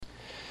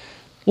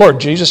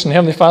Lord Jesus and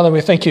Heavenly Father, we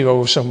thank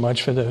you so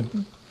much for the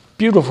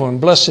beautiful and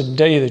blessed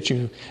day that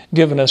you've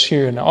given us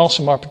here, and an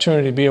awesome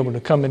opportunity to be able to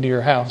come into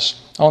your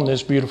house on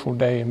this beautiful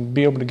day and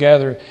be able to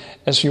gather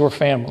as your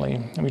family.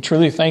 And we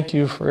truly thank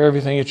you for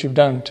everything that you've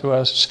done to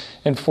us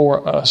and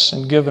for us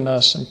and given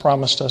us and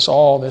promised us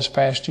all this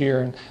past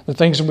year and the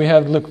things that we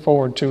have to look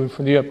forward to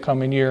for the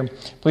upcoming year.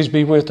 Please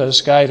be with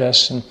us, guide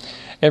us, and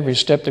every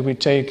step that we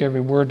take,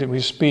 every word that we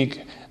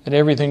speak, that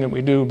everything that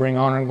we do bring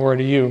honor and glory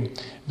to you.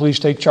 Please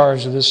take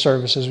charge of this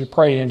service as we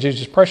pray in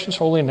Jesus' precious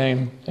holy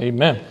name.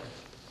 Amen.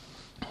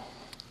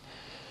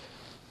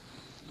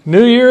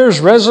 New Year's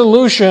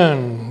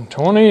resolution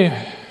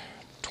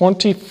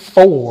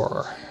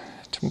 2024.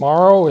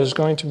 Tomorrow is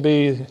going to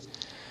be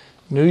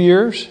New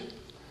Year's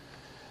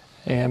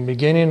and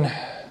beginning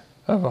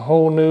of a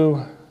whole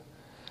new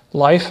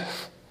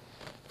life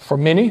for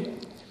many,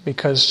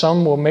 because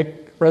some will make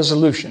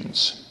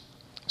resolutions.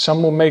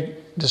 Some will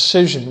make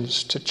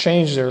decisions to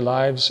change their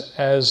lives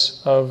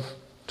as of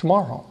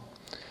tomorrow.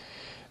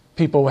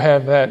 People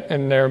have that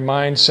in their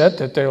mindset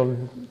that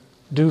they'll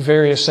do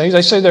various things.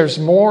 They say there's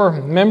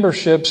more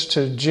memberships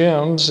to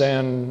gyms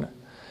and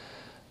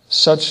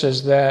such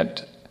as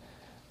that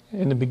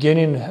in the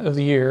beginning of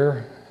the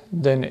year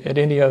than at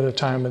any other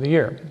time of the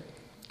year.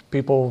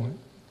 People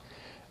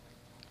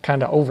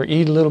kind of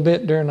overeat a little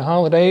bit during the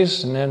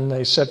holidays, and then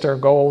they set their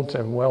goal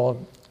to,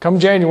 well, come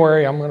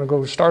January, I'm going to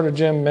go start a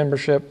gym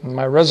membership, and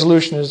my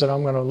resolution is that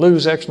I'm going to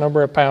lose X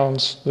number of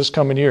pounds this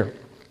coming year.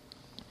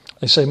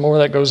 They say more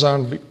of that goes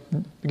on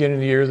beginning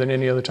of the year than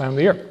any other time of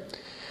the year.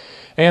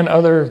 And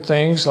other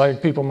things,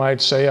 like people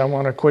might say, I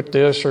want to quit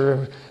this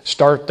or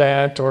start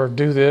that or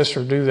do this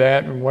or do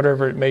that, and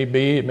whatever it may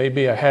be. It may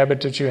be a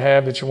habit that you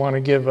have that you want to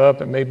give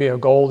up. It may be a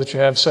goal that you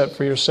have set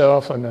for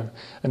yourself and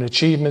an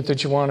achievement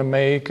that you want to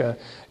make,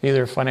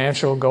 either a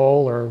financial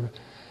goal or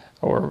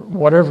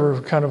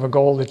whatever kind of a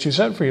goal that you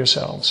set for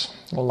yourselves.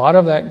 A lot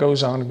of that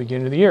goes on at the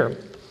beginning of the year.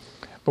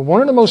 But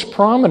one of the most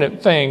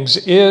prominent things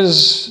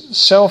is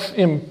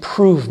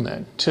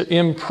self-improvement, to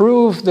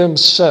improve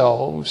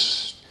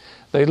themselves.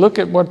 They look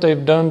at what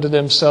they've done to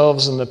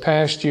themselves in the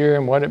past year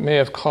and what it may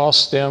have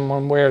cost them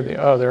one way or the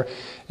other,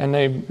 and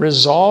they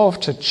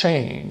resolve to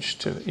change,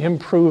 to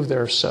improve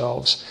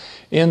themselves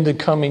in the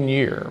coming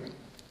year.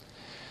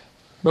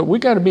 But we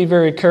got to be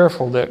very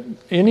careful that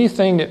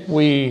anything that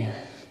we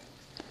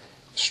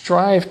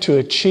strive to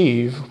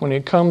achieve when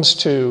it comes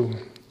to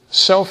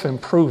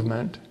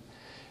self-improvement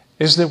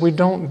is that we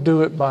don't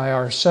do it by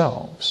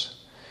ourselves.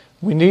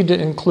 We need to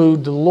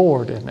include the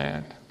Lord in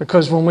that.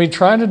 Because when we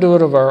try to do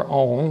it of our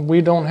own,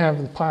 we don't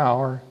have the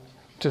power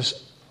to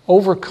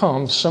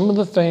overcome some of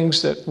the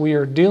things that we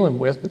are dealing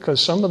with, because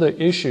some of the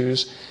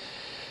issues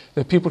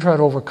that people try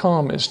to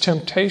overcome is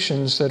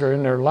temptations that are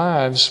in their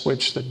lives,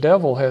 which the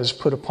devil has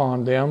put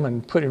upon them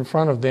and put in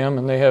front of them,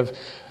 and they have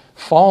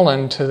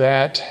fallen to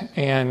that.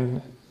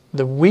 And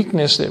the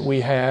weakness that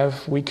we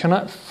have, we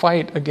cannot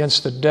fight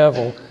against the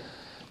devil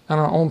on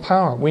our own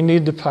power. We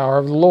need the power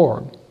of the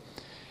Lord.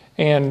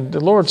 And the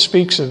Lord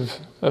speaks of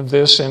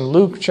this in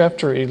Luke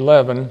chapter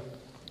 11,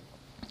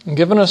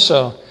 giving us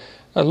a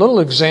little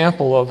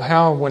example of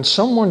how when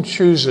someone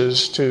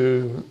chooses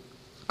to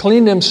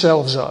clean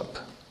themselves up,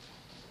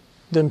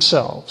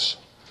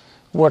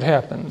 what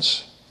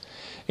happens.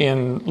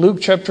 In Luke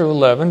chapter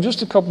 11,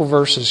 just a couple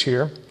verses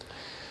here,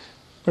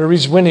 it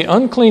reads, when the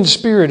unclean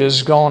spirit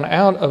is gone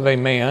out of a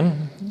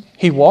man,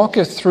 he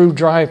walketh through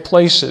dry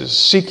places,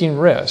 seeking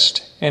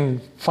rest, and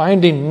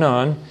finding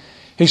none,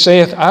 he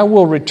saith, I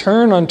will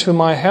return unto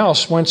my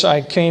house whence I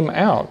came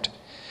out.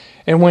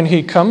 And when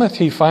he cometh,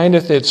 he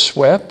findeth it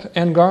swept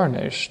and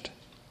garnished.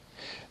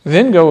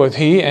 Then goeth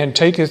he and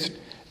taketh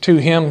to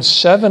him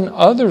 7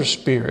 other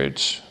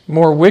spirits,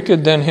 more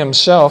wicked than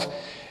himself,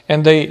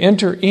 and they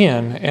enter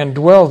in and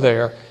dwell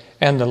there.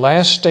 And the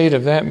last state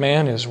of that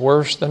man is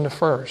worse than the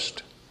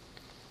first.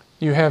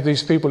 You have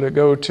these people that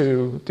go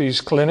to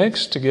these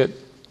clinics to get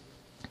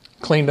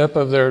cleaned up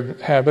of their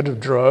habit of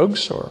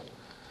drugs or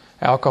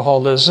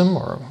alcoholism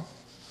or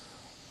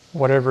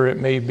whatever it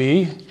may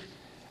be,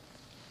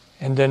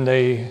 and then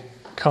they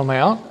come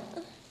out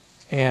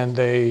and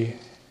they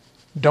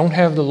don't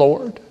have the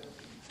Lord.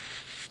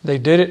 They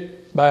did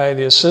it by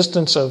the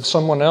assistance of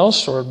someone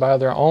else or by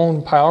their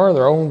own power,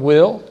 their own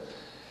will,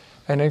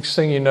 and next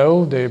thing you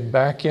know, they're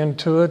back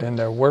into it and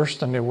they're worse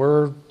than they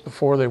were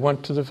before they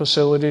went to the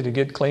facility to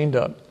get cleaned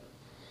up.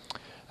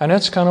 And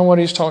that's kind of what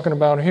he's talking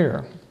about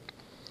here.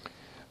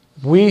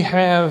 We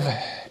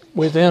have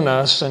within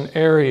us an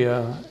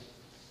area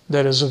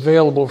that is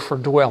available for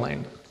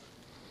dwelling.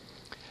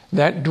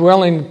 That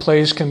dwelling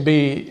place can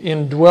be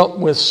indwelt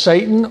with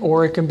Satan,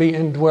 or it can be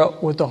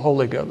indwelt with the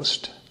Holy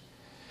Ghost.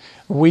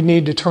 We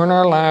need to turn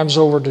our lives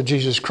over to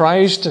Jesus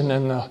Christ, and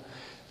then the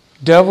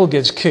devil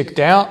gets kicked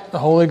out, the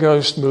Holy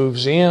Ghost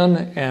moves in,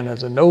 and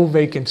there's a no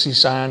vacancy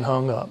sign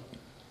hung up.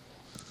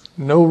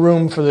 No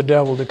room for the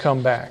devil to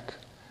come back.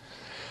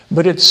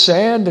 But it's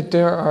sad that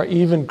there are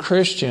even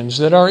Christians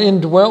that are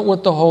indwelt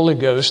with the Holy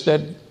Ghost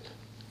that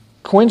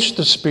quench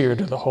the Spirit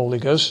of the Holy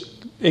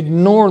Ghost,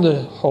 ignore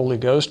the Holy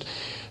Ghost.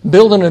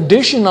 build an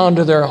addition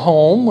onto their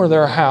home or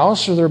their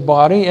house or their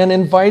body and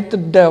invite the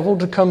devil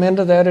to come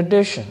into that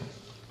addition.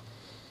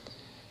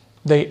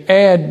 They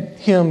add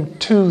him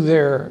to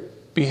their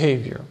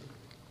behavior.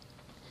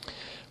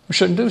 We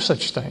shouldn't do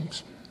such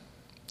things.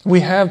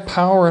 We have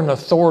power and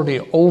authority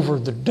over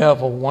the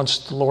devil once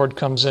the Lord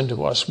comes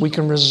into us. We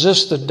can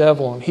resist the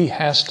devil and he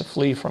has to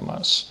flee from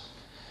us.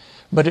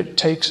 But it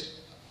takes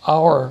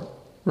our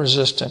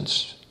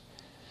resistance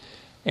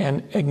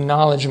and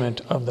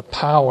acknowledgement of the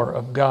power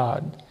of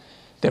God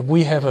that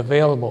we have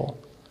available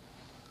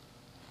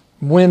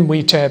when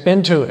we tap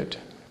into it.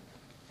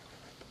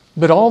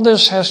 But all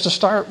this has to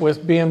start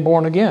with being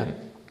born again.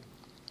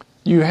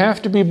 You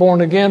have to be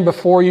born again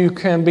before you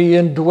can be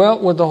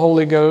indwelt with the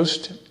Holy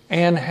Ghost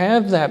and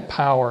have that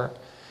power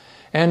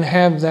and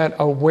have that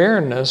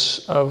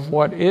awareness of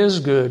what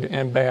is good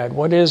and bad,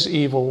 what is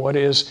evil, what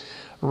is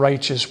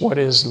righteous, what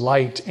is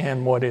light,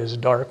 and what is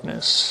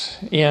darkness.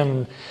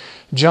 In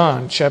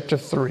John chapter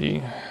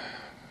 3,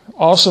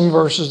 awesome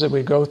verses that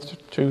we go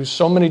through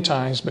so many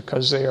times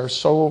because they are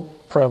so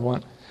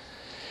prevalent.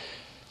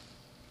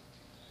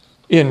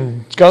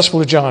 In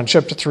Gospel of John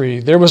chapter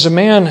 3, there was a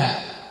man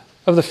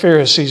of the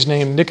Pharisees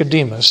named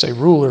Nicodemus, a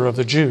ruler of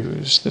the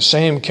Jews. The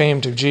same came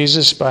to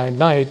Jesus by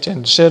night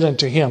and said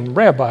unto him,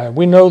 Rabbi,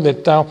 we know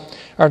that thou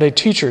art a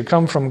teacher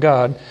come from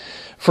God,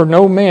 for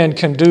no man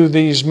can do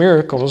these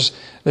miracles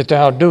that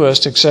thou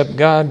doest except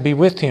God be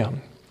with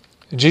him.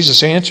 And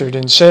Jesus answered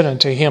and said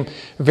unto him,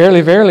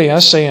 Verily, verily, I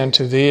say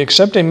unto thee,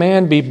 except a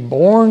man be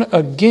born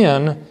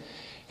again,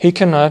 he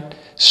cannot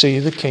see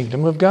the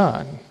kingdom of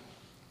God.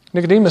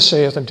 Nicodemus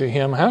saith unto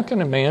him, How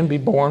can a man be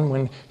born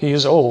when he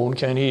is old?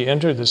 Can he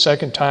enter the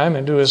second time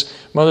into his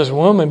mother's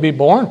womb and be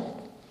born?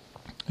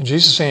 And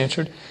Jesus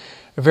answered,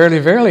 Verily,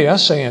 verily, I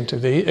say unto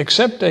thee,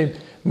 except a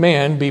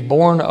man be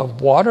born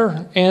of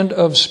water and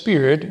of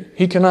spirit,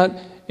 he cannot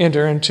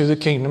enter into the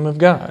kingdom of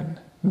God.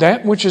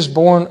 That which is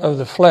born of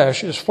the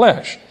flesh is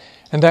flesh,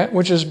 and that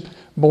which is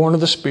born of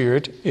the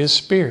Spirit is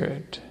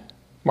spirit.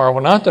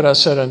 Marvel not that I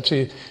said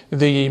unto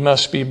thee, Ye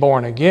must be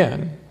born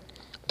again.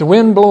 The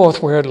wind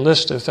bloweth where it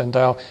listeth, and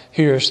thou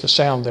hearest the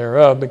sound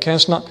thereof, but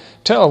canst not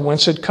tell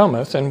whence it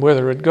cometh and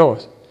whither it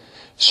goeth.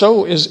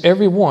 So is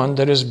every one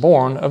that is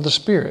born of the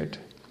Spirit.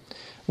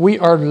 We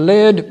are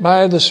led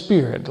by the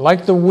Spirit,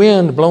 like the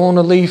wind blowing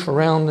a leaf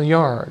around the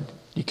yard.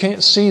 You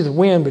can't see the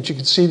wind, but you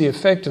can see the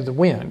effect of the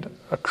wind.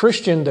 A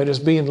Christian that is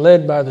being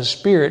led by the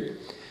Spirit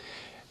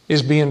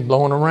is being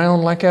blown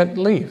around like that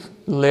leaf,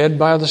 led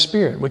by the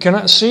Spirit. We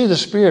cannot see the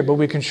Spirit, but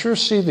we can sure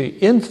see the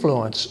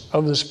influence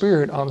of the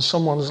Spirit on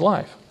someone's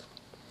life.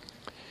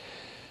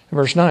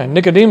 Verse 9,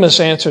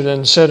 Nicodemus answered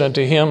and said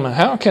unto him,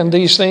 How can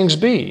these things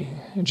be?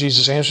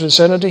 Jesus answered and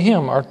said unto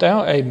him, Art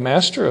thou a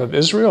master of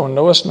Israel, and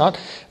knowest not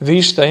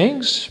these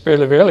things?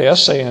 Verily, verily, I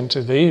say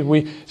unto thee,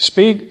 we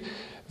speak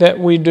that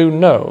we do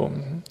know,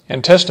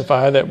 and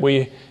testify that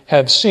we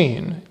have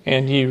seen,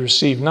 and ye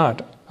receive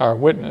not our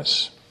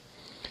witness.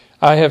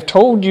 I have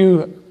told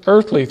you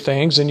earthly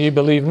things, and ye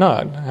believe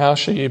not. How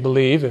shall ye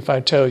believe if I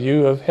tell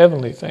you of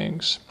heavenly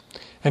things?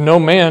 And no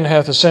man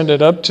hath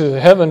ascended up to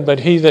heaven,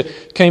 but he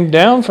that came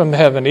down from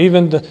heaven,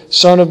 even the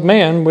Son of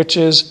Man, which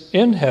is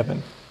in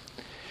heaven.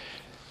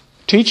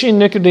 Teaching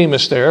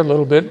Nicodemus there a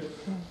little bit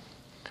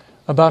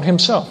about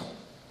himself.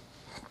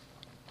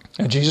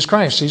 And Jesus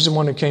Christ, he's the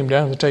one who came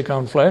down to take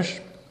on flesh.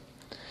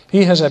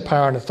 He has that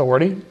power and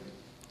authority.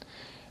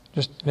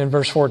 Just in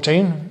verse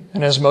 14,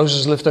 and as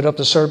Moses lifted up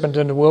the serpent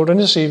in the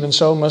wilderness, even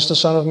so must the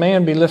Son of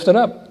Man be lifted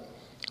up.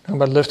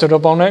 But lifted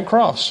up on that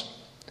cross,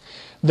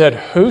 that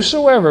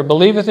whosoever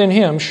believeth in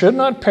him should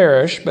not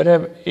perish, but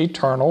have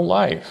eternal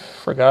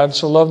life. For God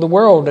so loved the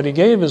world that he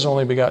gave his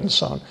only begotten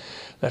Son,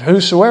 that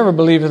whosoever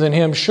believeth in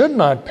him should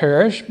not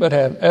perish, but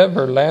have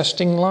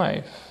everlasting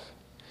life.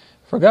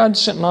 For God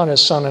sent not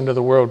his Son into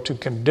the world to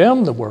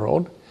condemn the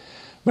world,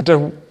 but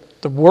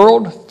the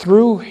world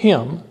through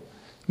him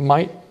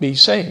might be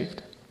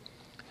saved.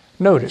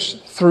 Notice,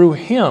 through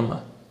him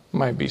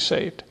might be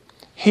saved.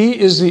 He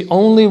is the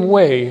only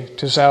way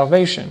to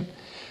salvation.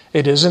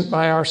 It isn't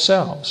by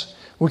ourselves.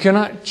 We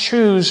cannot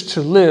choose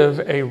to live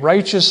a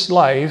righteous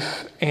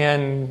life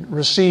and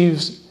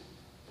receive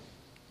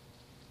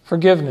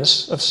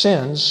forgiveness of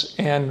sins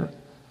and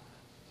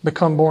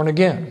become born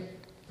again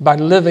by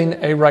living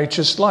a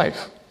righteous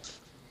life.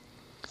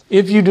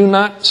 If you do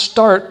not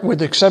start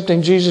with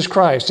accepting Jesus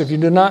Christ, if you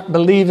do not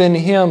believe in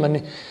him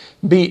and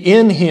be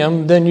in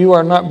him, then you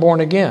are not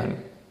born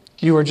again.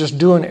 You are just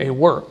doing a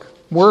work.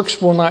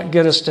 Works will not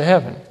get us to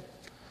heaven.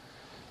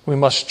 We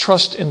must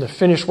trust in the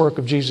finished work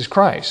of Jesus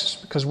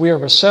Christ, because we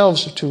of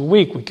ourselves are too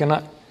weak. We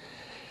cannot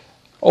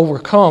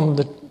overcome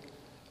the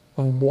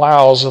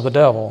wiles of the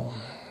devil.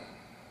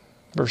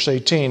 Verse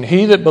 18,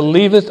 He that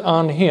believeth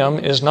on him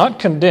is not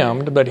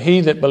condemned, but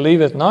he that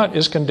believeth not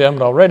is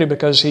condemned already,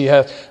 because he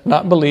hath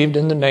not believed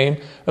in the name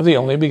of the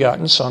only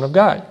begotten Son of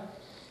God.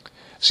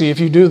 See, if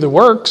you do the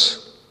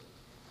works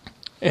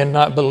and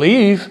not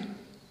believe,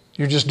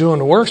 you're just doing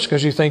the works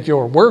because you think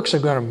your works are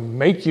going to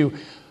make you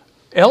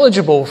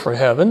eligible for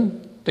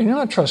heaven, then you're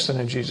not trusting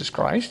in Jesus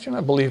Christ. You're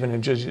not believing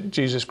in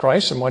Jesus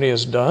Christ and what He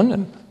has done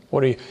and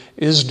what He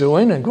is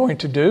doing and going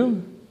to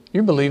do.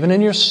 You're believing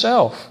in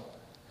yourself.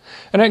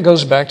 And that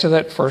goes back to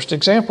that first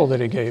example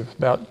that he gave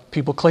about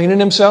people cleaning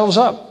themselves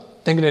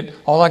up, thinking that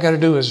all I got to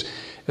do is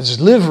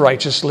live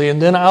righteously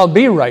and then I'll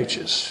be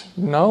righteous.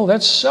 No,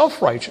 that's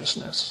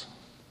self-righteousness.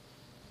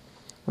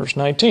 Verse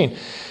 19,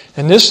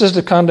 and this is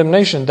the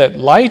condemnation, that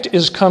light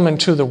is come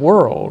into the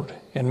world,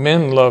 and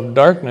men love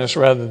darkness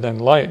rather than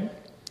light,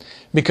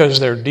 because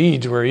their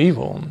deeds were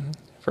evil.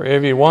 For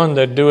every one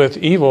that doeth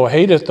evil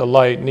hateth the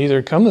light,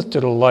 neither cometh to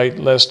the light,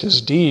 lest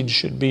his deeds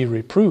should be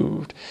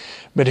reproved.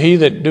 But he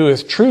that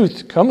doeth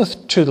truth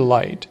cometh to the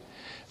light,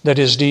 that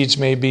his deeds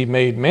may be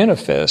made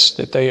manifest,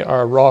 that they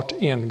are wrought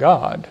in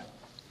God.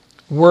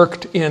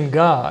 Worked in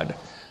God,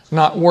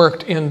 not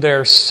worked in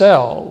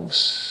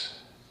themselves.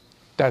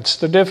 That's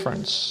the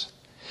difference.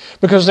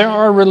 Because there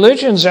are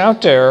religions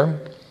out there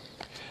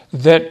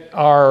that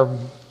are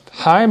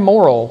high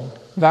moral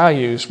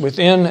values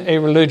within a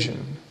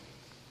religion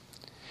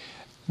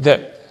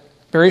that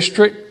very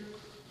strict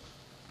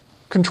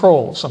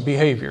controls on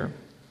behavior.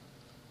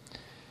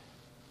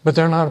 But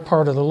they're not a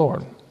part of the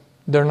Lord.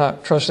 They're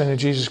not trusting in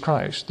Jesus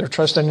Christ. They're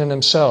trusting in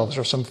themselves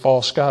or some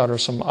false god or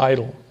some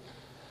idol.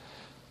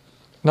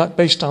 Not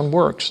based on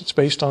works. It's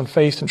based on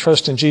faith and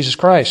trust in Jesus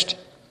Christ.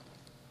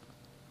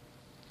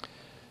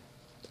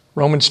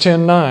 Romans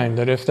 10:9,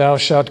 that if thou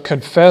shalt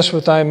confess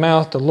with thy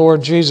mouth the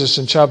Lord Jesus,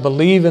 and shalt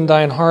believe in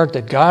thine heart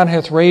that God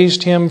hath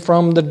raised him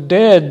from the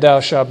dead, thou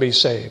shalt be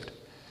saved.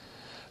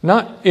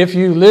 Not if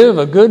you live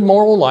a good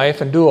moral life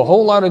and do a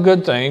whole lot of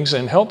good things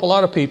and help a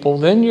lot of people,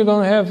 then you're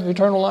going to have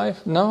eternal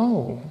life.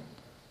 No.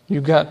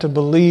 You've got to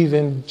believe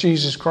in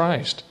Jesus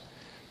Christ.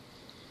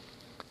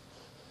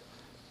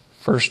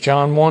 1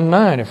 John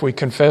 1:9, if we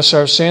confess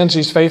our sins,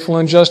 He's faithful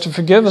and just to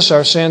forgive us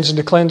our sins and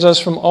to cleanse us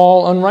from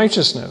all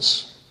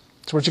unrighteousness.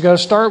 That's what you got to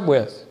start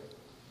with.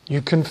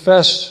 You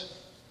confess.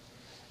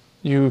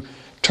 You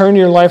turn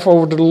your life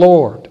over to the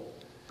Lord.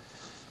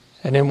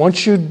 And then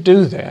once you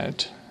do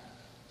that,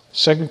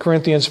 2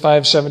 Corinthians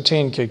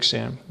 5:17 kicks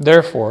in.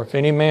 Therefore, if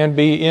any man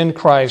be in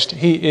Christ,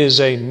 he is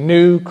a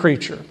new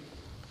creature.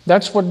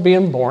 That's what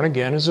being born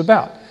again is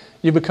about.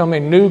 You become a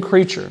new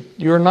creature.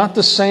 You are not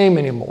the same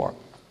anymore.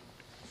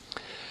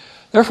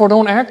 Therefore,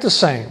 don't act the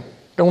same.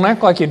 Don't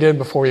act like you did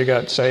before you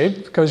got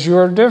saved, because you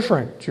are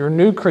different. You're a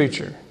new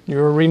creature. You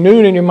are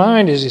renewed in your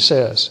mind, as he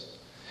says.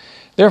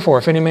 Therefore,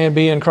 if any man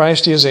be in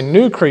Christ, he is a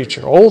new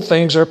creature. Old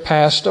things are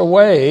passed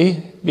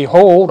away.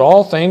 Behold,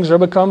 all things are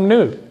become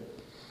new.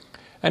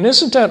 And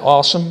isn't that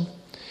awesome?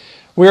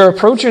 We are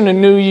approaching a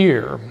new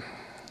year.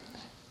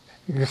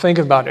 You're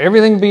thinking about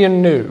everything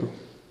being new.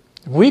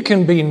 We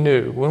can be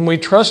new when we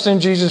trust in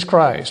Jesus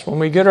Christ, when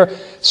we get our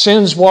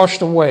sins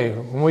washed away,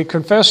 when we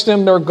confess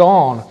them, they're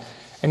gone,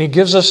 and He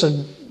gives us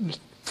a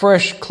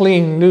fresh,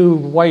 clean, new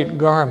white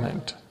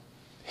garment.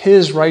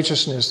 His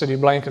righteousness that He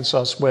blankets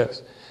us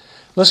with.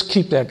 Let's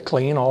keep that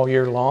clean all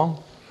year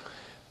long.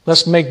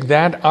 Let's make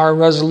that our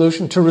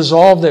resolution, to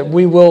resolve that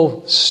we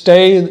will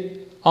stay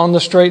on the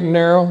straight and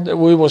narrow, that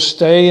we will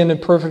stay in the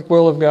perfect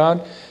will of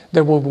God,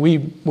 that we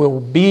will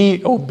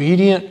be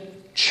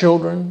obedient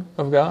children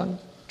of God,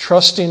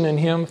 trusting in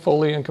Him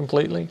fully and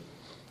completely.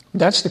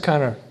 That's the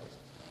kind of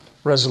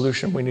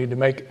resolution we need to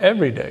make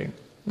every day,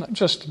 not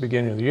just the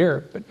beginning of the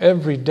year, but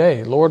every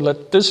day. Lord,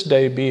 let this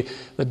day be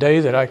the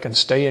day that I can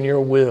stay in your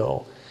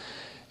will.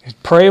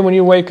 Pray when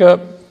you wake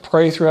up,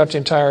 pray throughout the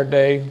entire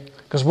day,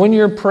 because when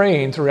you're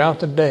praying throughout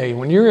the day,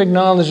 when you're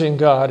acknowledging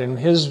God and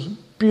His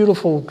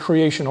beautiful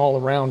creation all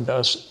around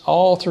us,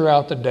 all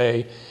throughout the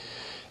day,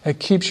 it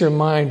keeps your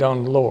mind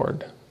on the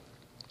Lord.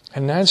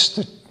 And that's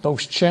the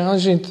most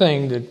challenging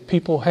thing that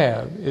people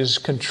have, is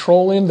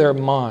controlling their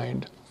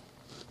mind,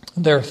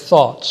 their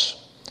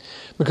thoughts,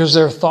 because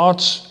their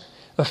thoughts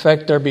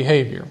affect their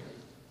behavior.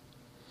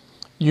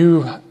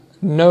 You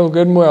know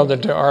good and well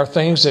that there are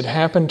things that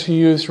happen to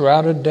you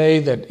throughout a day,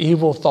 that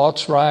evil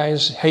thoughts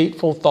rise,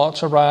 hateful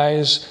thoughts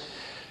arise,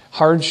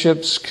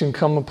 hardships can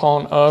come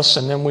upon us,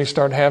 and then we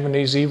start having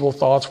these evil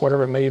thoughts,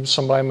 whatever it may be.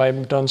 Somebody might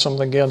have done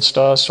something against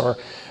us, or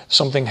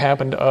something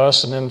happened to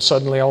us, and then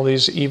suddenly all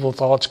these evil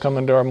thoughts come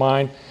into our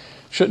mind.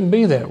 Shouldn't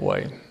be that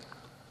way.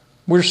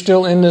 We're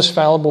still in this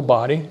fallible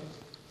body.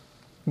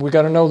 We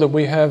got to know that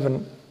we have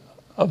an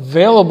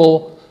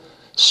available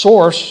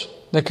source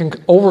that can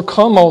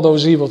overcome all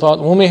those evil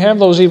thoughts. When we have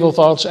those evil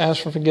thoughts,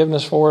 ask for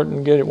forgiveness for it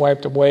and get it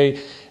wiped away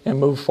and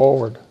move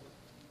forward.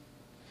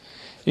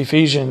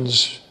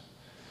 Ephesians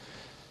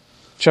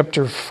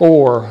chapter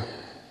 4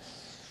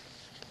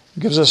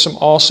 gives us some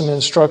awesome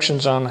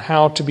instructions on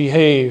how to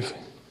behave.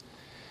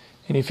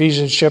 In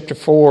Ephesians chapter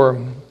 4,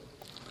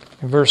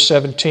 in verse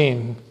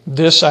 17,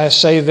 this I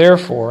say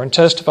therefore, and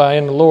testify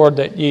in the Lord,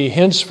 that ye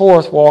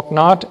henceforth walk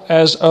not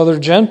as other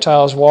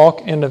Gentiles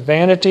walk, in the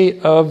vanity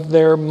of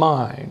their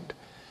mind.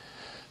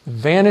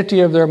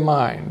 Vanity of their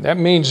mind. That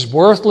means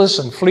worthless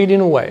and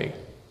fleeting away.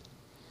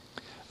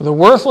 The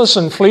worthless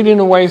and fleeting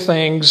away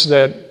things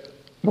that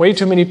way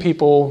too many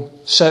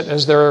people set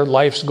as their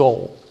life's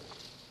goal.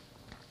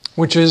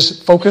 which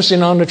is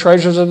focusing on the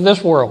treasures of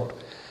this world.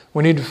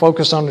 We need to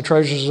focus on the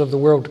treasures of the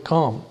world to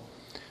come.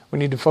 We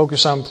need to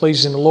focus on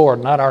pleasing the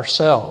Lord, not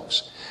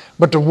ourselves.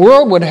 But the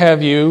world would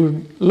have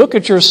you look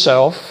at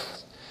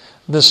yourself.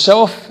 The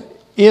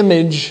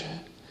self-image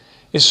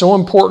is so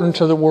important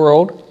to the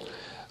world.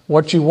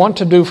 What you want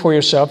to do for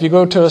yourself. You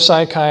go to a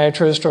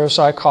psychiatrist or a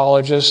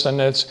psychologist,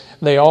 and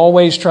they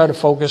always try to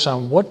focus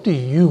on what do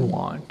you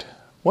want?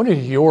 What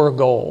is your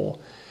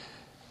goal?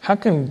 How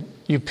can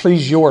you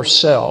please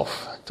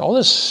yourself? It's all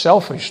this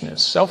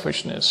selfishness,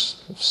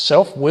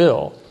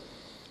 self-will.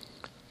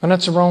 And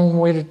that's the wrong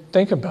way to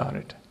think about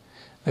it.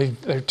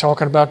 They're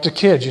talking about the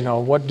kids,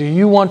 what do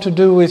you want to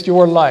do with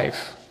your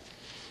life?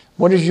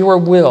 What is your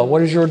will?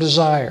 What is your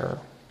desire?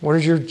 What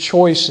is your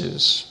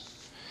choices?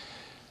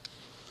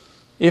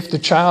 If the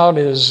child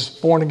is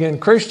born again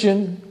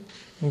Christian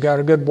and got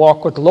a good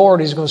walk with the Lord,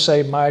 he's going to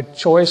say, my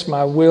choice,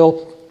 my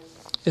will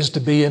is to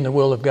be in the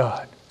will of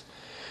God.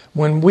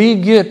 When we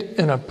get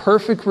in a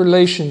perfect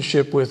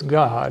relationship with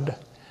God,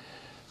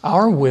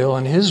 our will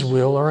and His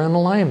will are in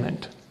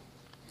alignment.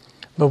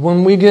 But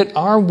when we get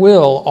our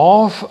will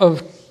off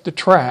of the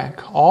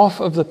track, off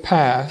of the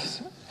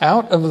path,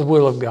 out of the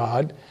will of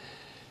God,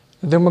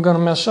 then we're going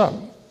to mess up.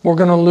 We're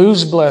going to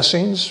lose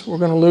blessings. We're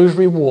going to lose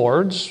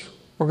rewards.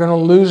 We're going to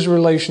lose the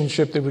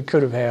relationship that we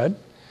could have had.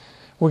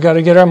 We've got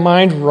to get our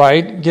mind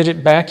right, get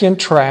it back in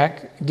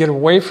track, get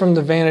away from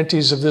the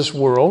vanities of this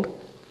world.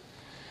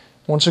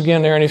 Once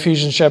again, there in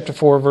Ephesians chapter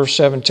 4, verse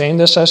 17,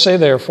 this I say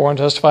therefore, and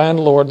testify in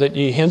the Lord, that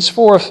ye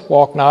henceforth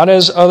walk not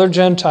as other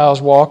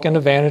Gentiles walk in the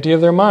vanity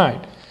of their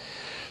mind.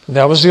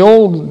 That was the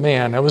old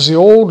man. That was the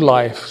old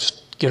life.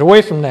 Get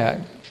away from that.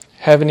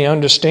 Having the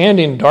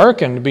understanding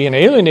darkened, being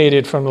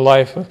alienated from the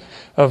life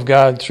of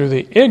God through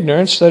the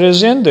ignorance that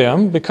is in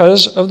them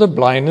because of the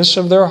blindness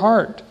of their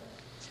heart.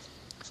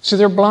 See,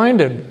 they're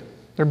blinded.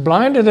 They're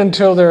blinded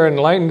until they're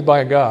enlightened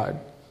by God.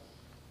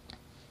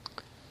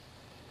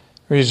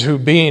 Who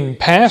being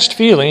past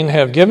feeling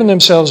have given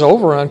themselves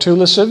over unto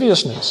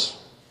lasciviousness,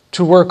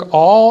 to work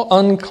all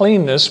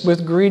uncleanness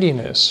with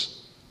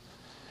greediness.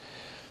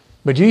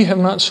 But ye have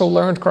not so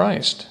learned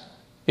Christ,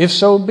 if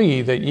so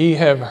be that ye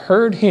have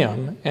heard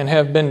Him and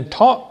have been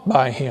taught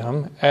by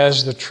Him,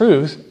 as the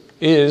truth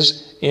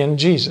is in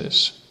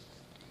Jesus.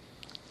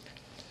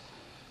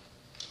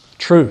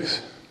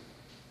 Truth.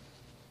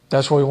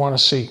 That's what we want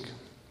to seek.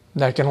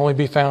 That can only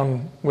be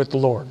found with the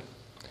Lord.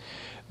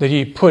 That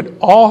ye put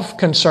off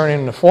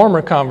concerning the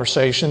former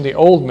conversation the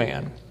old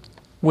man,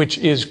 which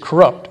is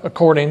corrupt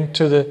according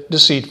to the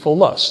deceitful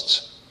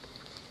lusts.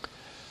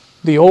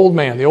 The old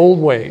man, the old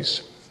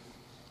ways.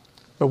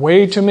 But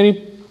way too many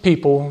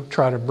people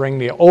try to bring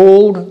the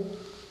old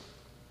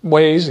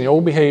ways, the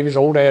old behaviors,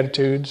 old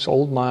attitudes,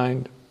 old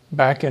mind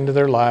back into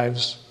their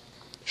lives.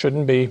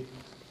 Shouldn't be.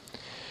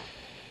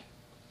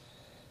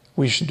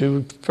 We should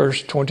do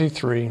verse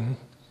 23.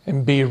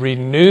 And be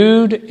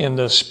renewed in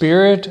the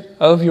spirit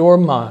of your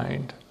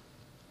mind.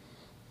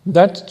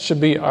 That should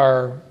be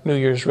our New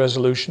Year's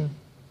resolution.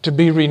 To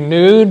be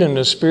renewed in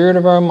the spirit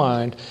of our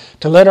mind.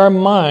 To let our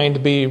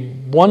mind be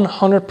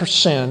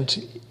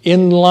 100%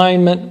 in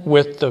alignment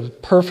with the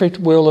perfect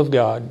will of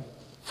God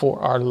for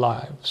our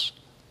lives.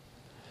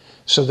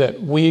 So that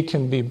we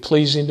can be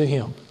pleasing to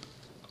Him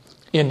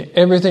in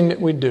everything that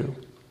we do.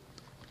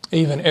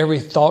 Even every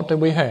thought that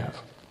we have.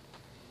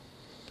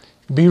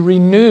 Be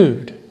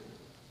renewed.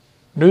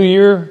 New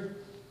year,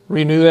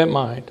 renew that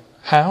mind.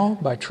 How?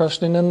 By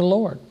trusting in the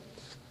Lord.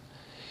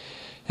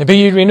 And be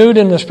ye renewed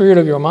in the spirit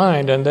of your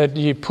mind, and that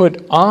ye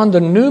put on the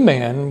new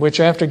man,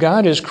 which after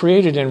God is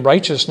created in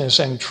righteousness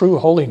and true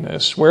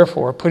holiness.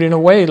 Wherefore, putting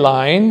away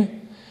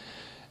lying,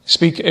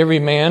 speak every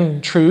man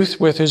truth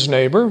with his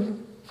neighbor,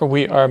 for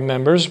we are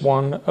members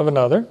one of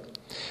another.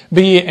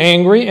 Be ye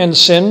angry and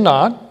sin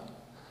not.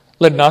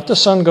 Let not the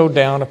sun go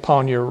down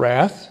upon your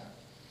wrath.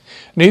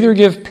 Neither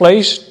give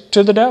place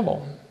to the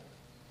devil.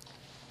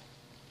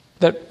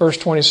 That verse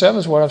 27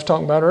 is what I was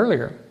talking about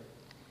earlier.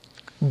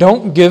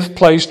 Don't give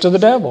place to the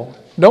devil.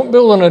 Don't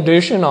build an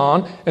addition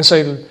on and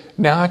say,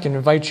 now I can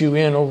invite you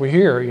in over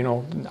here.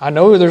 I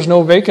know there's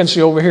no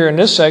vacancy over here in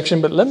this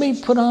section, but let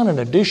me put on an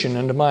addition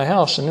into my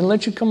house and then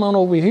let you come on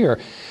over here.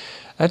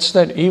 That's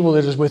that evil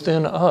that is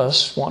within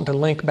us, wanting to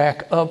link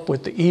back up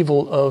with the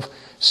evil of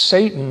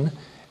Satan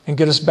and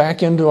get us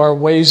back into our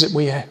ways that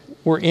we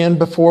were in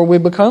before we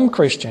become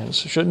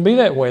Christians. It shouldn't be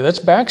that way. That's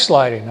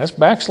backsliding. That's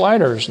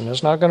backsliders, and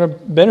that's not going to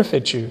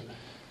benefit you.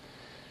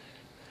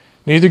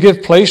 Neither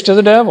give place to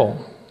the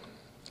devil.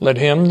 Let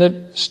him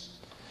that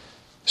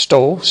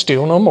stole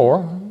steal no more,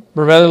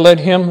 but rather let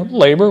him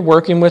labor,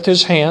 working with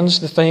his hands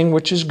the thing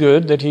which is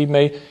good, that he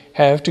may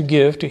have to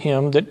give to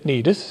him that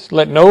needeth.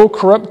 Let no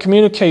corrupt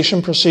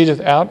communication proceedeth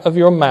out of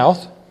your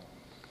mouth,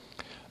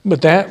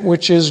 but that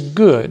which is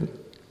good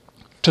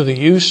to the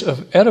use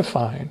of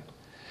edifying,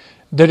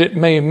 that it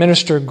may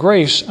minister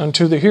grace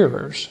unto the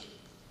hearers.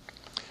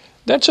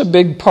 That's a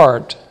big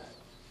part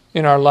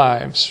in our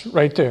lives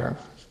right there.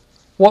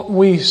 What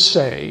we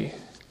say.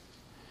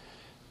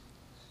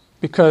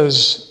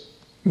 Because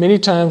many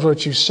times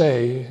what you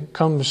say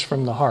comes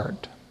from the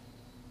heart.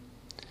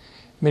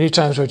 Many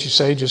times what you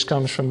say just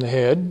comes from the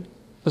head,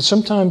 but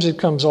sometimes it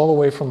comes all the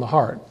way from the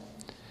heart.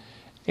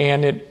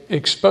 And it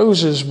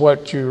exposes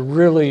what you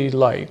really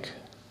like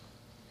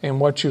and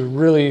what you're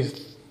really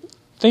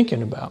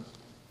thinking about.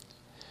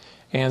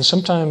 And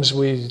sometimes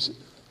we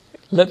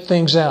let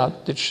things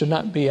out that should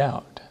not be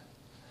out,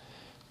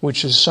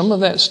 which is some of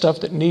that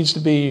stuff that needs to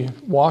be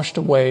washed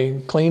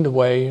away, cleaned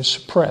away,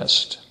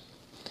 suppressed.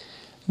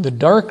 The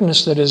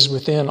darkness that is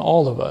within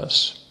all of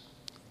us,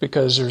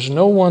 because there's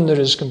no one that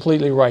is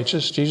completely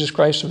righteous. Jesus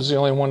Christ was the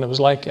only one that was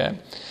like that.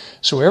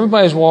 So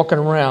everybody's walking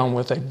around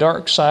with a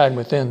dark side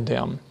within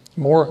them.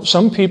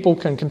 Some people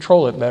can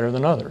control it better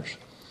than others.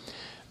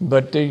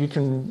 But you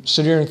can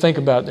sit here and think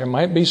about it. There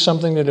might be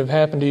something that have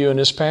happened to you in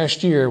this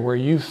past year where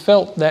you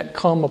felt that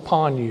come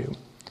upon you.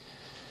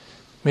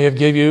 May have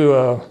give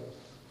you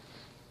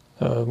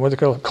what they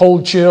call a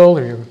cold chill,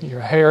 or your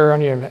hair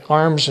on your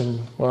arms, and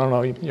well, I don't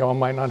know, y'all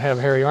might not have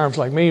hairy arms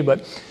like me, but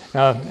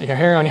your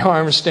hair on your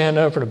arms stand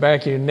up, or the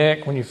back of your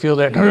neck when you feel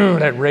that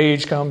that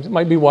rage comes. It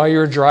might be while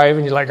you're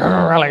driving, you're like,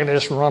 I like to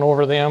just run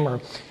over them, or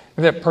if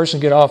that person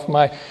get off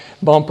my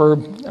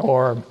bumper,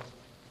 or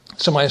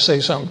somebody say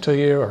something to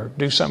you, or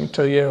do something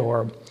to you,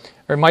 or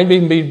it might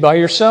even be by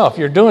yourself.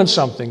 You're doing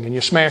something and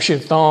you smash your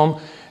thumb,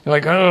 you're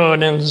like,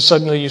 and then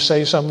suddenly you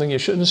say something you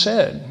shouldn't have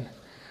said.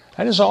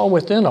 That is all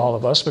within all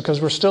of us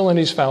because we're still in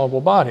these fallible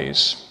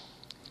bodies.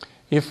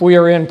 If we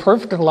are in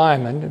perfect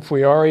alignment, if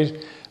we are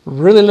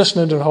really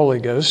listening to the Holy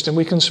Ghost, then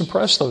we can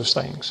suppress those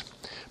things.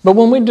 But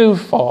when we do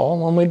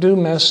fall, when we do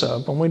mess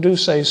up, when we do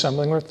say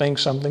something or think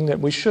something that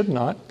we should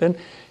not, then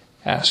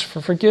ask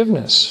for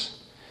forgiveness.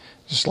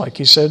 Just like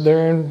he said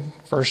there in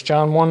 1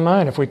 John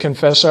 1:9, if we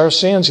confess our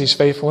sins, he's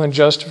faithful and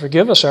just to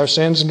forgive us our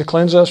sins and to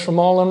cleanse us from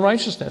all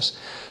unrighteousness.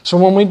 So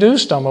when we do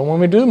stumble, when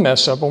we do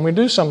mess up, when we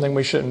do something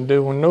we shouldn't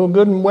do, when we know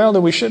good and well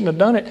that we shouldn't have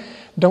done it,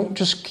 don't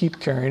just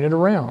keep carrying it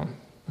around,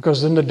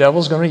 because then the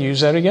devil's going to use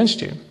that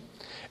against you.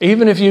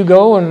 Even if you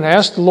go and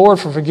ask the Lord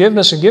for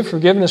forgiveness and give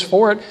forgiveness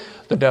for it,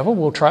 the devil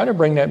will try to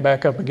bring that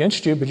back up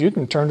against you, but you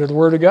can turn to the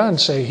Word of God and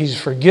say, he's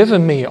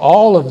forgiven me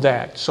all of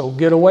that, so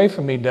get away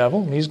from me,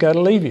 devil, and he's got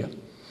to leave you.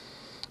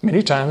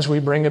 Many times we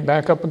bring it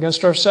back up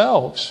against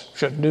ourselves.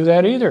 Shouldn't do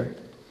that either.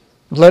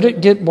 Let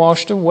it get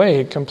washed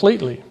away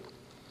completely.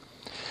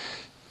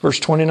 Verse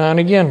 29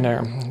 again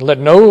there. Let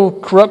no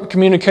corrupt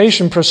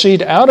communication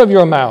proceed out of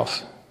your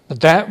mouth,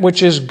 but that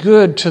which is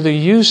good to the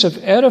use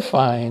of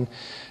edifying,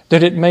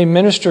 that it may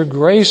minister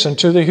grace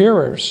unto the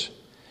hearers.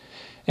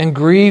 And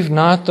grieve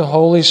not the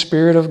Holy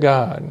Spirit of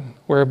God,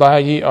 whereby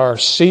ye are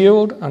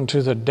sealed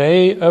unto the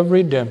day of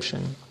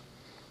redemption.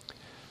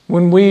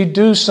 When we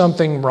do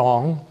something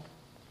wrong,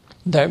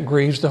 that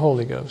grieves the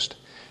Holy Ghost.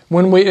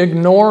 When we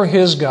ignore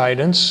His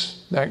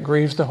guidance, that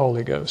grieves the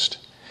Holy Ghost.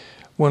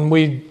 When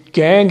we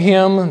gag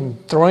Him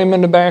and throw Him in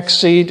the back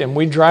seat and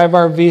we drive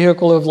our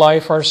vehicle of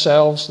life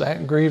ourselves,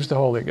 that grieves the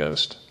Holy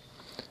Ghost.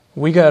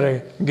 We got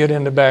to get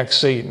in the back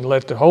seat and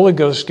let the Holy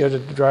Ghost get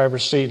at the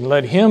driver's seat and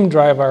let Him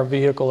drive our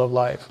vehicle of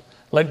life.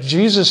 Let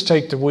Jesus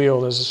take the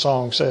wheel, as the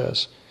song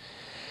says.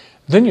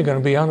 Then you're going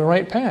to be on the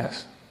right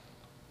path.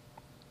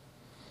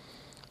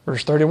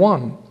 Verse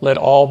 31, let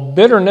all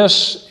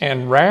bitterness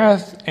and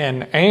wrath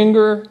and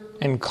anger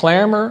and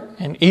clamor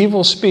and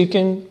evil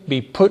speaking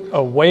be put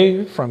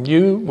away from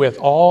you with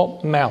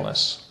all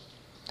malice.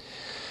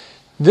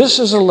 This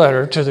is a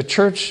letter to the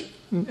church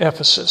in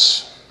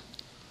Ephesus.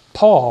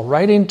 Paul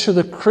writing to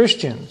the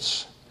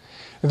Christians.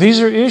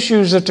 These are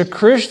issues that the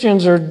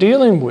Christians are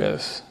dealing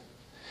with.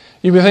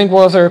 You would think,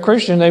 well, if they're a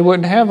Christian, they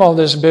wouldn't have all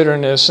this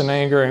bitterness and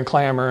anger and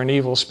clamor and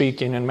evil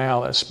speaking and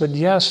malice. But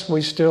yes,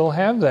 we still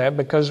have that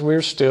because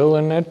we're still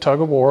in that tug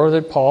of war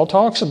that Paul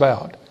talks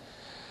about.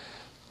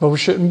 But we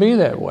shouldn't be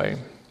that way.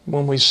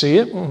 When we see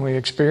it, when we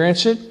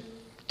experience it,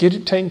 get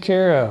it taken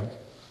care of.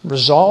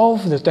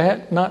 Resolve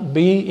that not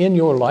be in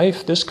your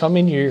life this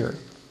coming year.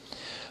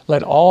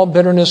 Let all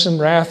bitterness and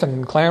wrath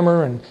and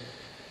clamor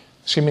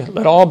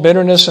let all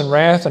bitterness and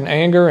wrath and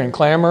anger and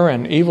clamor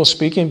and evil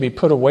speaking be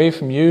put away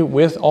from you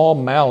with all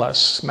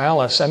malice.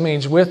 Malice, that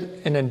means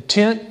with an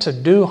intent to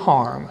do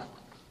harm.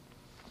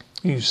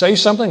 You say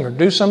something or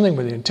do something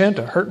with the intent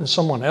of hurting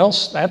someone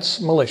else,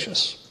 that's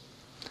malicious.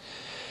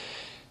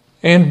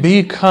 And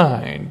be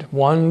kind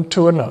one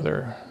to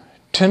another,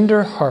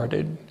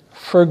 tender-hearted,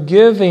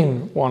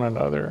 forgiving one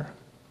another,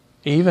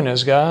 even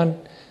as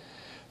God,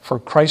 for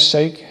Christ's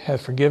sake,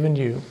 hath forgiven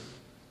you.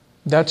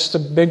 That's the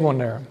big one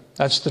there.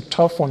 That's the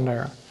tough one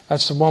there.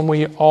 That's the one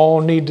we all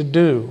need to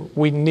do.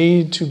 We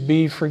need to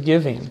be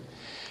forgiving.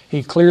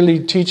 He clearly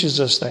teaches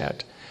us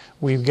that.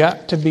 We've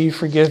got to be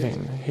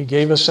forgiving. He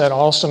gave us that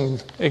awesome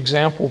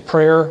example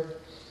prayer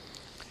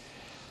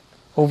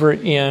over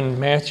in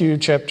Matthew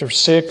chapter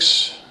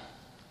 6,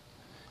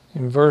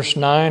 in verse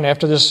 9.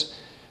 After this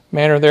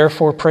manner,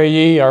 therefore, pray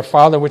ye, Our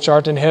Father which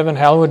art in heaven,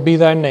 hallowed be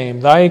thy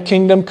name. Thy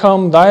kingdom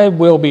come, thy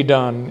will be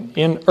done,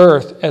 in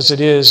earth as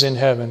it is in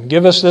heaven.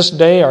 Give us this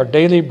day our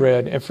daily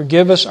bread, and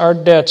forgive us our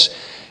debts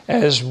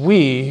as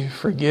we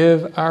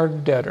forgive our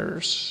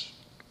debtors.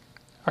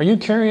 Are you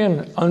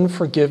carrying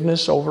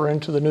unforgiveness over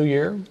into the new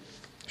year?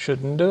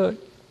 Shouldn't do it.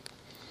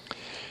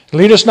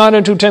 Lead us not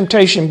into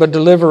temptation, but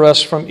deliver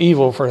us from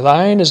evil. For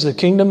thine is the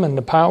kingdom and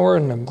the power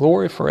and the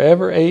glory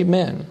forever.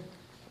 Amen.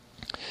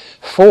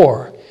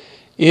 For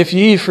if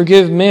ye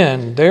forgive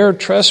men their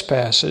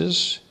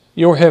trespasses,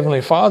 your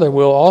heavenly Father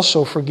will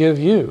also forgive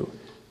you.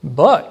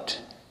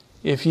 But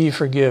if ye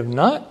forgive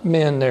not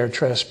men their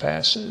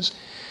trespasses,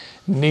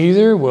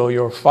 neither will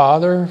your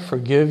Father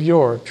forgive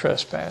your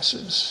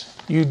trespasses.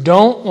 You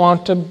don't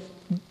want to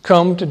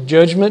come to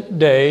Judgment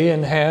Day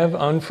and have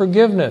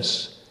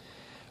unforgiveness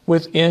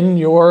within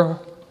your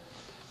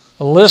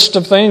list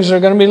of things that are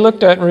going to be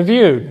looked at and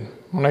reviewed.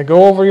 When I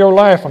go over your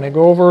life, when I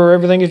go over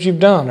everything that you've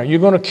done, are you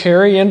going to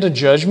carry into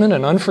judgment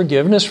and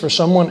unforgiveness for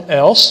someone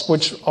else,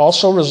 which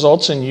also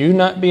results in you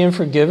not being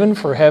forgiven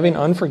for having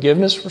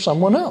unforgiveness for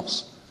someone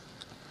else?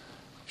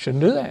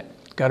 Shouldn't do that.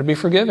 Got to be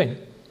forgiving.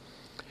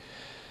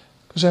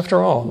 Because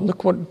after all,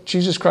 look what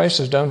Jesus Christ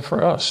has done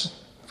for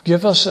us.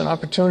 Give us an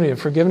opportunity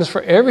of forgiveness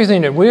for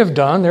everything that we have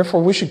done.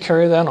 Therefore, we should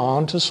carry that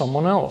on to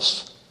someone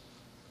else.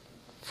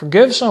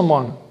 Forgive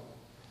someone.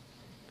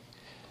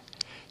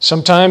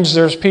 Sometimes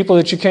there's people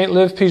that you can't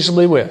live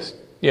peaceably with.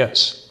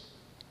 Yes.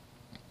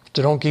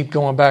 So don't keep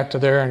going back to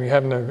there and you're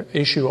having the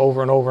issue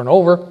over and over and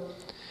over.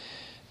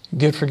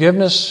 Give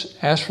forgiveness.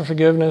 Ask for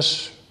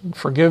forgiveness.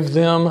 Forgive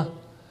them.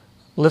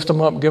 Lift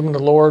them up. Give them to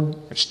the Lord.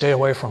 And stay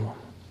away from them.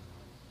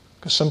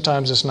 Because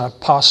sometimes it's not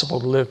possible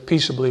to live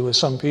peaceably with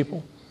some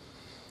people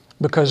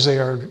because they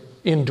are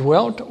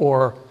indwelt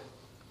or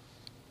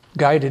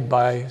guided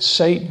by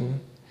Satan.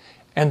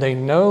 And they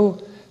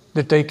know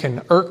that they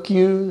can irk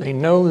you. They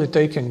know that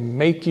they can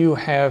make you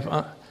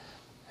have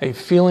a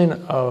feeling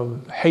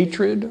of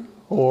hatred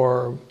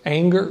or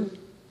anger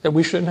that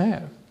we shouldn't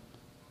have.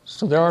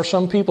 So there are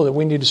some people that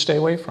we need to stay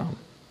away from.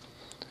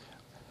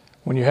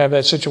 When you have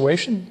that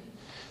situation,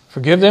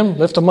 forgive them,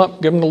 lift them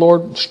up, give them to the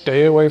Lord,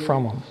 stay away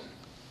from them.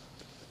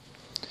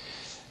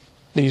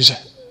 These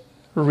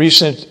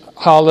recent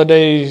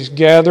holiday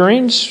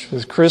gatherings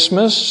with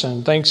Christmas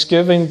and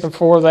Thanksgiving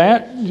before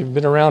that, you've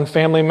been around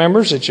family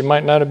members that you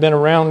might not have been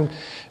around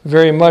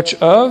very much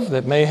of,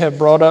 that may have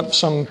brought up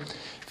some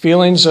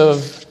feelings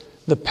of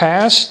the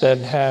past that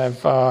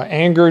have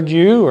angered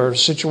you, or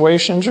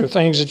situations or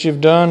things that you've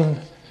done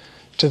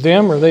to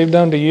them or they've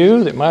done to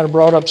you that might have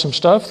brought up some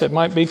stuff that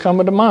might be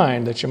coming to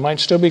mind that you might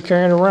still be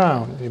carrying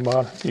around. You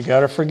got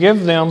to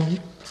forgive them,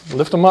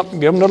 lift them up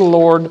and give them to the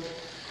Lord.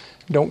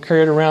 Don't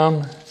carry it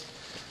around,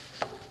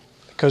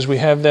 because we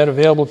have that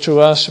available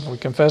to us. If we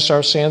confess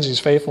our sins, He's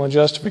faithful and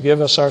just to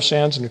forgive us our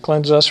sins and to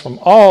cleanse us from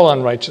all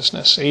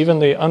unrighteousness, even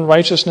the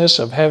unrighteousness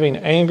of having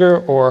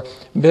anger or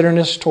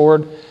bitterness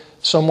toward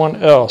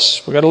someone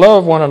else. We've got to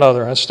love one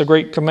another. That's the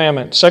great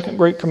commandment, second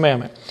great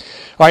commandment.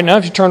 All right, now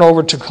if you turn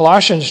over to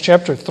Colossians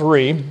chapter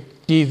 3,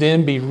 ye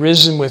then be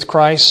risen with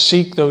Christ,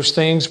 seek those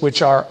things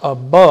which are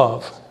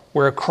above,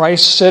 where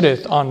Christ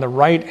sitteth on the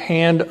right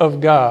hand of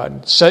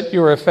God. Set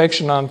your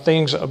affection on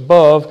things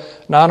above,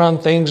 not on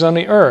things on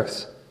the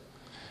earth.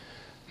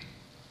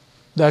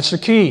 That's the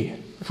key.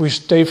 If we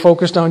stay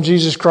focused on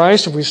Jesus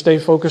Christ, if we stay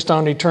focused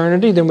on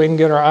eternity, then we can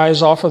get our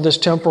eyes off of this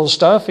temporal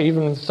stuff.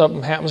 Even if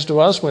something happens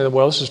to us,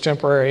 well, this is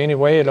temporary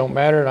anyway, it don't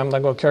matter, and I'm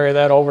not going to carry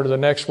that over to the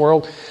next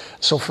world.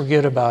 So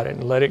forget about it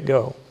and let it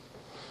go.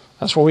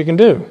 That's what we can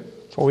do.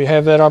 That's what we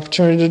have that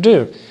opportunity to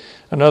do.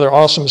 Another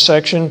awesome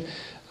section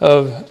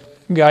of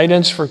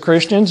guidance for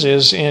Christians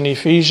is in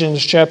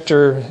Ephesians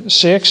chapter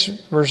 6,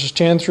 verses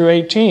 10 through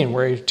 18,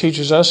 where he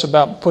teaches us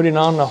about putting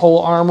on the whole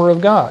armor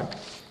of God,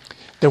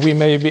 that we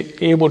may be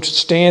able to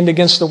stand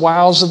against the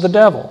wiles of the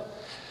devil.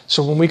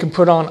 So when we can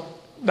put on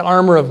the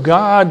armor of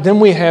God, then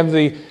we have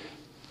the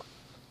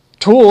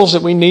tools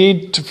that we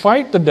need to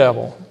fight the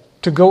devil,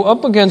 to go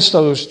up against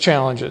those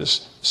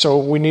challenges. So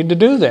we need to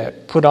do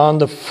that. Put on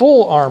the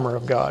full armor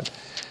of God.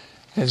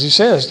 As he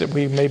says, that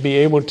we may be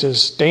able to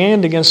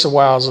stand against the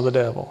wiles of the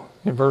devil.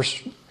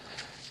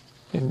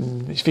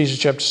 In Ephesians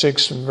chapter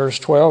 6 and verse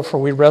 12, for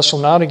we wrestle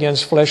not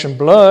against flesh and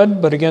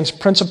blood, but against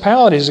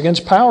principalities,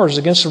 against powers,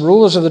 against the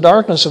rulers of the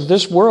darkness of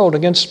this world,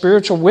 against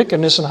spiritual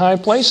wickedness in high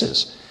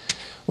places.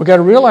 We've got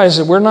to realize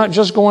that we're not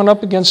just going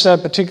up against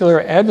that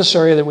particular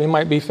adversary that we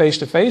might be face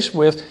to face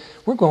with.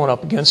 We're going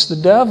up against the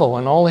devil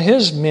and all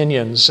his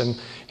minions and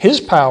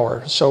his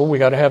power. So we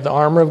got to have the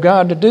armor of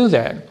God to do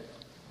that.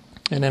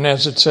 And then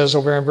as it says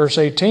over in verse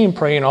 18,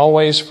 praying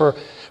always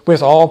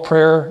with all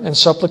prayer and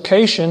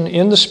supplication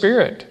in the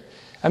Spirit.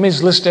 That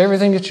means list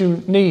everything that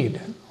you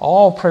need.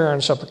 All prayer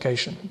and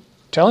supplication.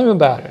 Tell Him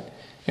about it.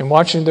 And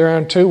watching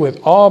thereunto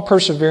with all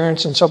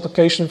perseverance and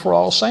supplication for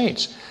all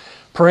saints.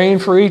 Praying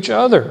for each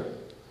other,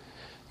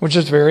 which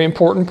is a very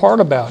important part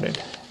about it.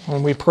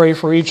 When we pray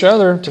for each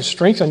other to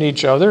strengthen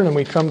each other, and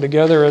we come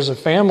together as a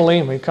family,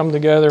 and we come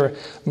together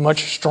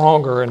much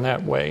stronger in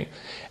that way.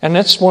 And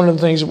that's one of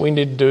the things that we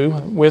need to do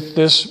with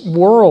this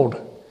world,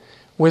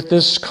 with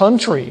this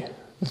country,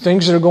 the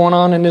things that are going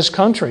on in this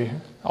country.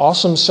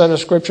 Awesome set of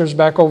scriptures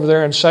back over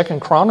there in 2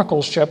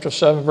 Chronicles chapter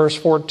 7, verse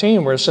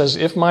 14, where it says,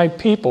 if my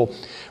people,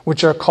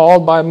 which are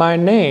called by my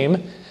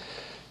name,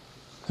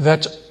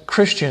 that's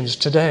Christians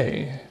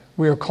today,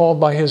 we are called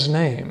by His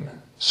name.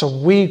 So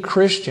we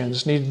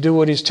Christians need to do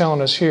what he's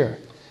telling us here.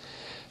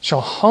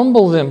 Shall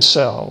humble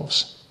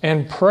themselves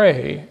and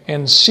pray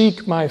and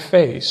seek my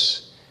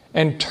face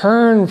and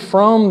turn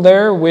from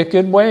their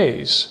wicked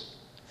ways.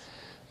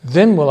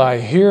 Then will I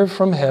hear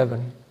from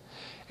heaven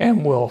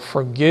and will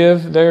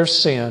forgive their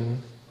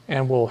sin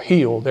and will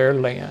heal their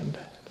land.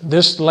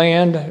 This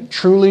land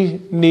truly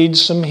needs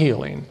some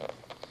healing.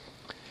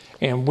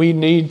 And we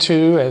need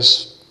to,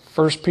 as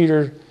 1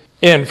 Peter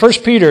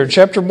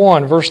chapter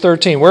 1, verse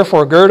 13,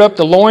 wherefore gird up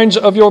the loins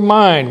of your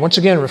mind. Once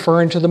again,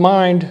 referring to the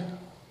mind.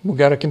 We've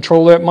got to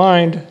control that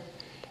mind.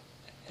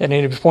 And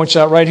he points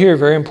out right here,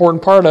 very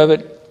important part of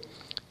it,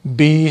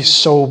 be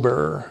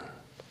sober.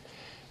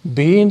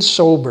 Being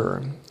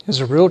sober is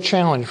a real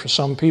challenge for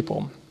some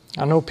people.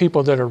 I know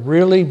people that are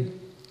really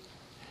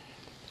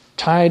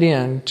tied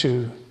in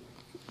to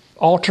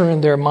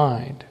altering their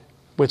mind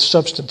with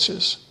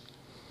substances.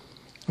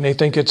 And they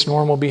think it's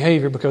normal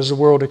behavior because the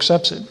world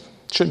accepts it.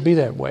 It shouldn't be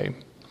that way.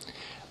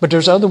 But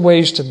there's other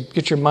ways to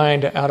get your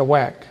mind out of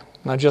whack.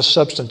 Not just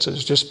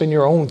substances, just in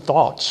your own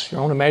thoughts, your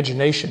own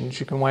imaginations.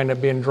 You can wind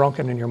up being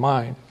drunken in your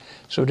mind.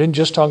 So it didn't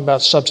just talk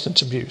about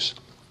substance abuse.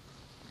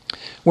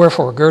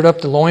 Wherefore, gird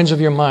up the loins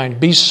of your mind,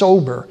 be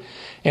sober,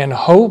 and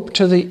hope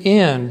to the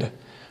end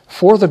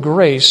for the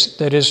grace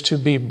that is to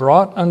be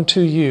brought unto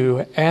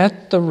you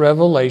at the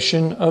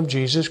revelation of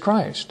Jesus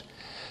Christ.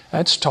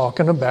 That's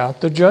talking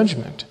about the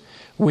judgment.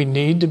 We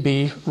need to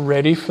be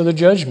ready for the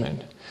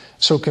judgment.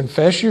 So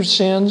confess your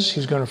sins.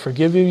 He's going to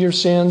forgive you your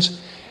sins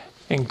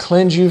and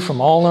cleanse you from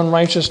all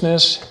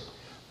unrighteousness.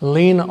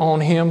 Lean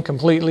on him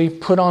completely.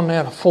 Put on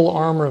that full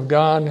armor of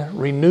God.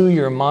 Renew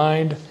your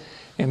mind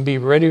and be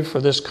ready for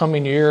this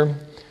coming year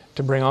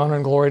to bring honor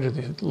and glory to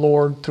the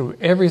Lord through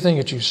everything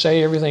that you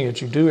say, everything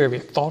that you do, every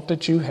thought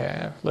that you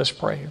have. Let's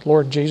pray.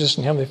 Lord Jesus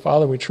and Heavenly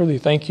Father, we truly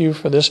thank you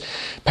for this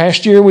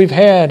past year we've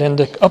had and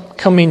the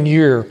upcoming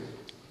year.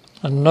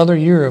 Another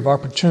year of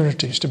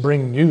opportunities to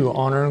bring you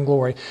honor and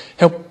glory.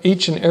 Help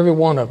each and every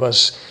one of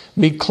us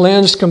be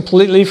cleansed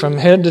completely from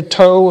head to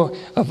toe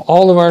of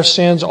all of our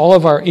sins, all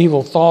of our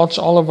evil thoughts,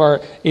 all of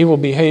our evil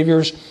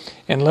behaviors,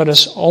 and let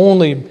us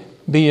only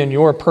be in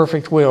your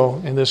perfect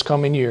will in this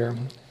coming year.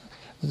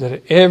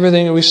 That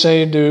everything that we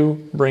say and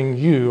do bring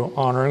you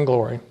honor and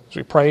glory. As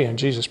we pray in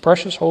Jesus'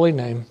 precious holy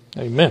name,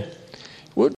 amen.